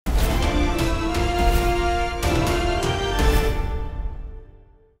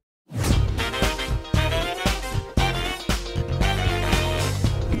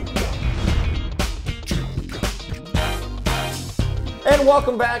And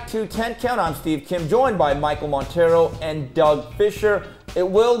welcome back to 10 Count. I'm Steve Kim, joined by Michael Montero and Doug Fischer. It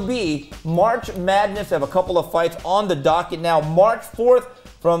will be March Madness. I have a couple of fights on the docket now. March 4th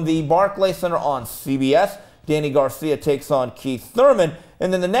from the Barclays Center on CBS. Danny Garcia takes on Keith Thurman.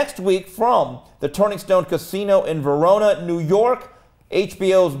 And then the next week from the Turning Stone Casino in Verona, New York,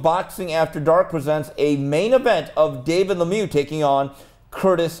 HBO's Boxing After Dark presents a main event of David Lemieux taking on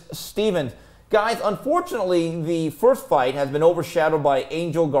Curtis Stevens. Guys, unfortunately, the first fight has been overshadowed by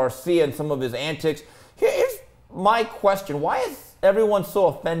Angel Garcia and some of his antics. Here's my question. Why is everyone so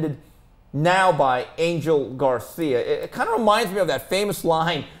offended now by Angel Garcia? It kind of reminds me of that famous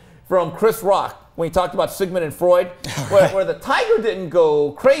line from Chris Rock when he talked about Sigmund and Freud, where the tiger didn't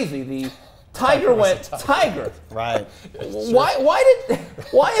go crazy. The tiger went tiger. Right.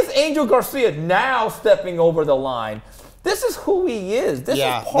 Why is Angel Garcia now stepping over the line? This is who he is. This is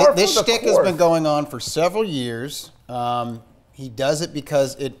par for the course. This shtick has been going on for several years. He does it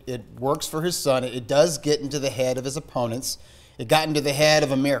because it works for his son. It does get into the head of his opponents. It got into the head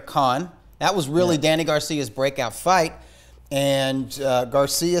of Amir Khan. That was really Danny Garcia's breakout fight. And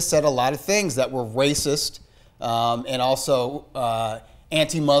Garcia said a lot of things that were racist and also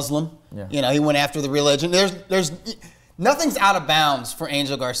anti-Muslim. Yeah. You know, he went after the religion. There's nothing's out of bounds for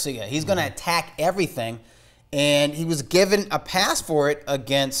Angel Garcia. He's going to attack everything. And he was given a pass for it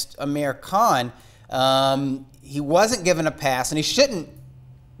against Amir Khan. He wasn't given a pass, and he shouldn't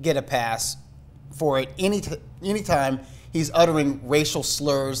get a pass for it anytime he's uttering racial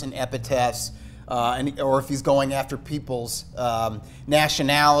slurs and epithets, or if he's going after people's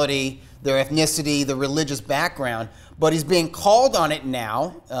nationality, their ethnicity, their religious background. But he's being called on it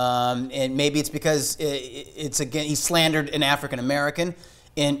now, and maybe it's because he slandered an African American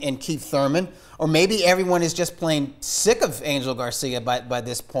in Keith Thurman, or maybe everyone is just plain sick of Angel Garcia by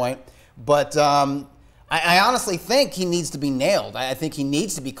this point. But I honestly think he needs to be nailed. I think he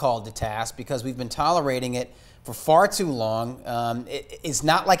needs to be called to task because we've been tolerating it for far too long. It's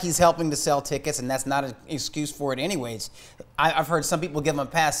not like he's helping to sell tickets, and that's not an excuse for it anyways. I've heard some people give him a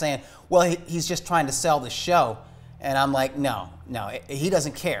pass saying, well, he's just trying to sell the show. And I'm like, no, he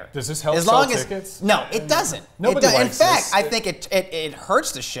doesn't care. Does this help sell tickets? No, it doesn't. Nobody likes in fact, this. I think it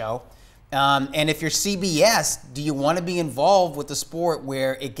hurts the show. And if you're CBS, do you want to be involved with the sport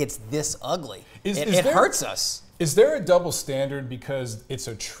where it gets this ugly? It hurts us. Is there a double standard because it's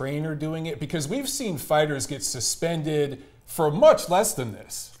a trainer doing it? Because we've seen fighters get suspended for much less than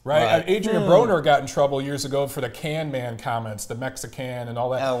this, right? Adrian Broner got in trouble years ago for the can man comments, the Mexican and all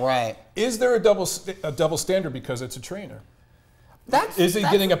that. Oh, right. Is there a double standard because it's a trainer? Is he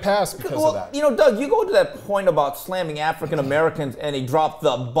getting a pass because of that? You know, Doug, you go to that point about slamming African Americans and he dropped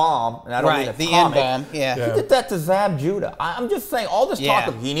the bomb, and I don't mean the atomic. N-bomb, He did that to Zab Judah. I'm just saying, all this talk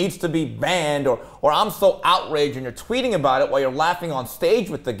of he needs to be banned or I'm so outraged, and you're tweeting about it while you're laughing on stage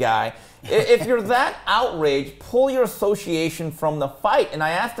with the guy. If you're that outraged, pull your association from the fight. And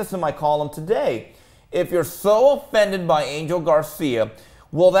I asked this in my column today. If you're so offended by Angel Garcia,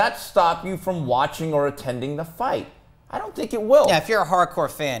 will that stop you from watching or attending the fight? I don't think it will. Yeah, if you're a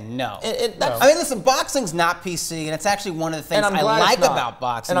hardcore fan, no. No. I mean, listen, boxing's not PC, and it's actually one of the things I like about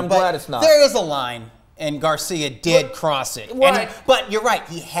boxing. And I'm glad it's not. There is a line, and Garcia did cross it. Right. But you're right,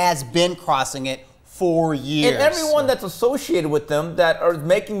 he has been crossing it for years. And everyone that's associated with them, that are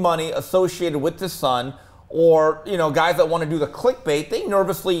making money associated with the son, or guys that want to do the clickbait, they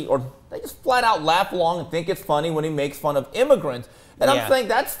nervously or they just flat out laugh along and think it's funny when he makes fun of immigrants. And I'm saying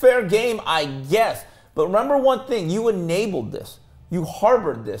that's fair game, I guess. But remember one thing, you enabled this. You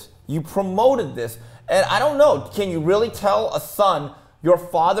harbored this. You promoted this. And I don't know, can you really tell a son, your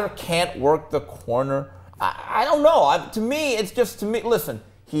father can't work the corner? I don't know. To me, listen,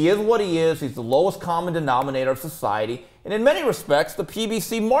 he is what he is. He's the lowest common denominator of society. And in many respects, the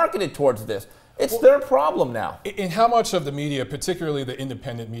PBC marketed towards this. It's their problem now. And how much of the media, particularly the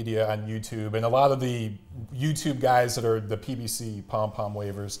independent media on YouTube, and a lot of the YouTube guys that are the PBC pom-pom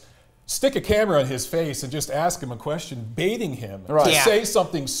wavers, stick a camera in his face and just ask him a question, baiting him to say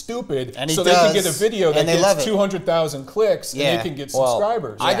something stupid so they can get a video that gets 200,000 clicks and they can get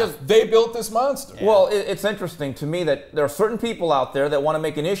subscribers. They built this monster. Well, it's interesting to me that there are certain people out there that want to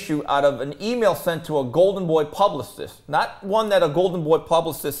make an issue out of an email sent to a Golden Boy publicist. Not one that a Golden Boy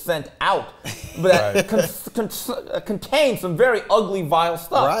publicist sent out, but that contains some very ugly, vile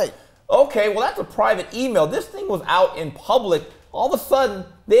stuff. Right. Okay, well, that's a private email. This thing was out in public. All of a sudden,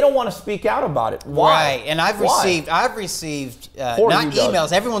 they don't want to speak out about it. Why? Right, and I've received not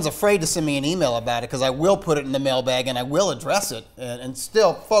emails. Everyone's afraid to send me an email about it because I will put it in the mailbag and I will address it. And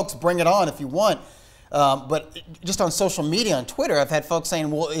still, folks, bring it on if you want. But just on social media, on Twitter, I've had folks saying,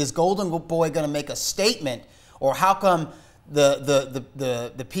 well, is Golden Boy going to make a statement? Or how come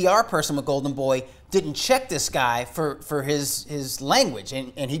the PR person with Golden Boy didn't check this guy for his language,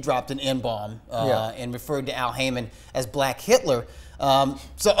 and he dropped an N-bomb and referred to Al Heyman as Black Hitler.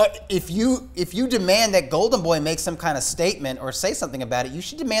 If you demand that Golden Boy make some kind of statement or say something about it, you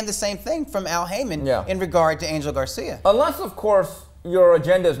should demand the same thing from Al Heyman in regard to Angel Garcia. Unless, of course, your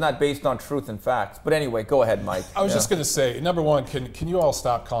agenda is not based on truth and facts. But anyway, go ahead, Mike. I was just going to say, number one, can you all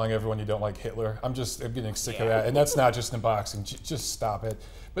stop calling everyone you don't like Hitler? I'm getting sick of that. And that's not just in boxing. Just stop it.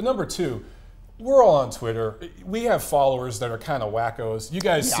 But number two, we're all on Twitter. We have followers that are kind of wackos. You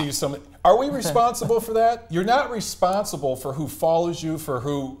guys see some. Are we responsible for that? You're not responsible for who follows you, for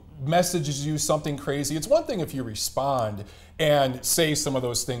who messages you something crazy. It's one thing if you respond and say some of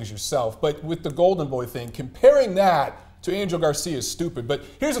those things yourself. But with the Golden Boy thing, comparing that to Angel Garcia is stupid. But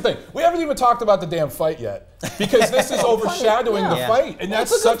here's the thing. We haven't even talked about the damn fight yet. Because this is overshadowing the fight. And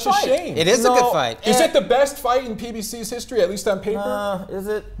that's such a shame. It is a good fight. Is it the best fight in PBC's history, at least on paper? Is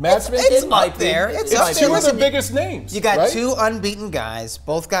it? Matchmaking? It's up there. It's up there. Two of the biggest names. You got two unbeaten guys.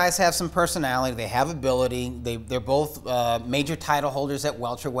 Both guys have some personality. They have ability. They're both major title holders at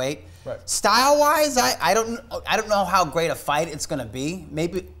welterweight. Right. Style-wise, I don't know how great a fight it's going to be.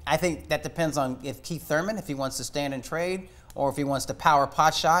 Maybe I think that depends on if Keith Thurman, if he wants to stand and trade, or if he wants to power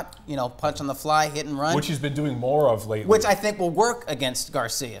pot shot, punch on the fly, hit and run. Which he's been doing more of lately. Which I think will work against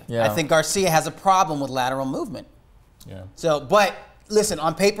Garcia. Yeah. I think Garcia has a problem with lateral movement. Yeah. So, but listen,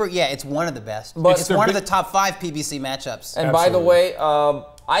 on paper, it's one of the best. But it's one of the top 5 PBC matchups. And by the way,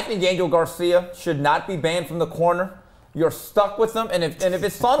 I think Angel Garcia should not be banned from the corner. You're stuck with him, and if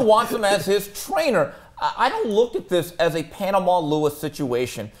his son wants him as his trainer, I don't look at this as a Panama Lewis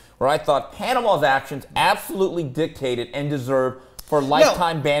situation where I thought Panama's actions absolutely dictated and deserved for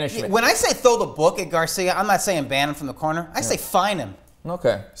lifetime banishment. When I say throw the book at Garcia, I'm not saying ban him from the corner. I say fine him.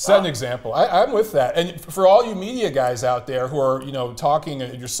 Okay. Set an example. I'm with that. And for all you media guys out there who are, talking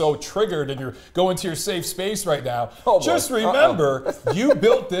and you're so triggered and you're going to your safe space right now, just remember, you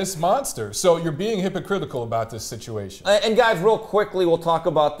built this monster. So you're being hypocritical about this situation. And guys, real quickly, we'll talk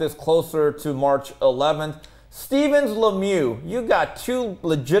about this closer to March 11th. Stevens Lemieux, you got two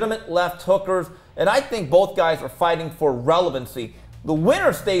legitimate left hookers, and I think both guys are fighting for relevancy. The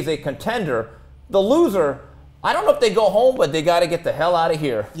winner stays a contender. The loser, I don't know if they go home, but they got to get the hell out of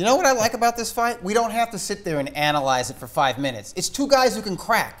here. You know what I like about this fight? We don't have to sit there and analyze it for 5 minutes. It's two guys who can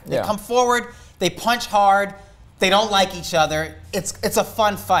crack. They come forward, they punch hard, they don't like each other. It's a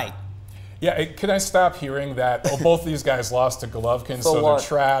fun fight. Yeah, can I stop hearing that? Oh, both of these guys lost to Golovkin, so they're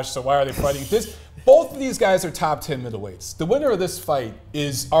trash, so why are they fighting? Both of these guys are top 10 middleweights. The winner of this fight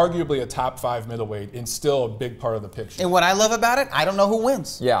is arguably a top 5 middleweight and still a big part of the picture. And what I love about it, I don't know who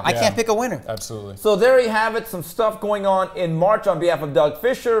wins. I can't pick a winner. Absolutely. So there you have it, some stuff going on in March. On behalf of Doug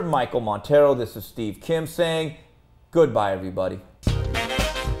Fischer, Michael Montero, this is Steve Kim saying goodbye, everybody.